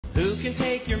Who can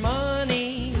take your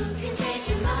money? Who can take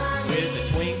your money? With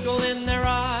a twinkle in their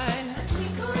eye. A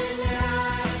twinkle in their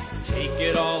eye. Take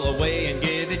it all away and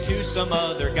give it to some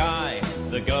other guy.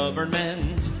 The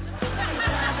government.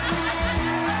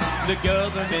 The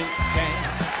government can.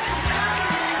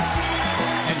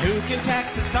 And who can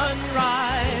tax the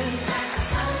sunrise?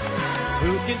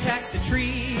 Who can tax the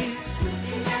trees? Who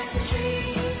can tax the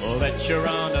trees? Oh, let you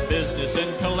run a business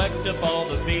and collect up all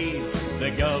the fees.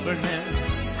 The government. The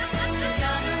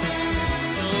government.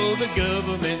 Oh, the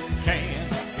government can.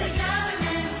 The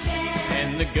government can.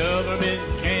 And the government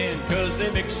can, 'cause they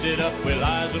mix it up with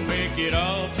lies and make it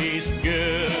all taste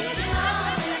good. It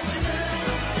all tastes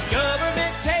good.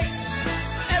 Government takes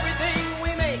everything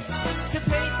we make to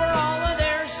pay for all of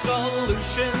their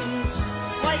solutions,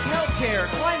 like healthcare,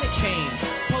 climate change,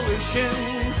 pollution.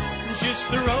 Just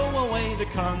throw away the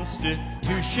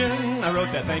Constitution. I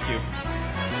wrote that, thank you.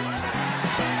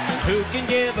 Who can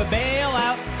give a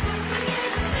bailout?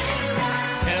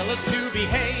 Tell us to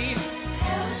behave.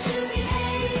 Tell us to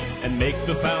behave. And make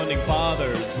the founding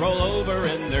fathers roll over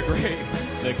in their grave.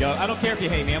 I don't care if you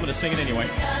hate me, I'm going to sing it anyway.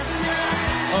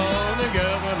 Oh, the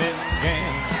government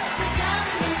can.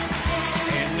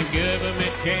 And the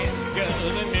government can, 'cause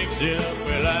they mix it up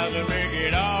with lies and make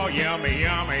it all yummy,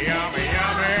 yummy, yummy, yummy.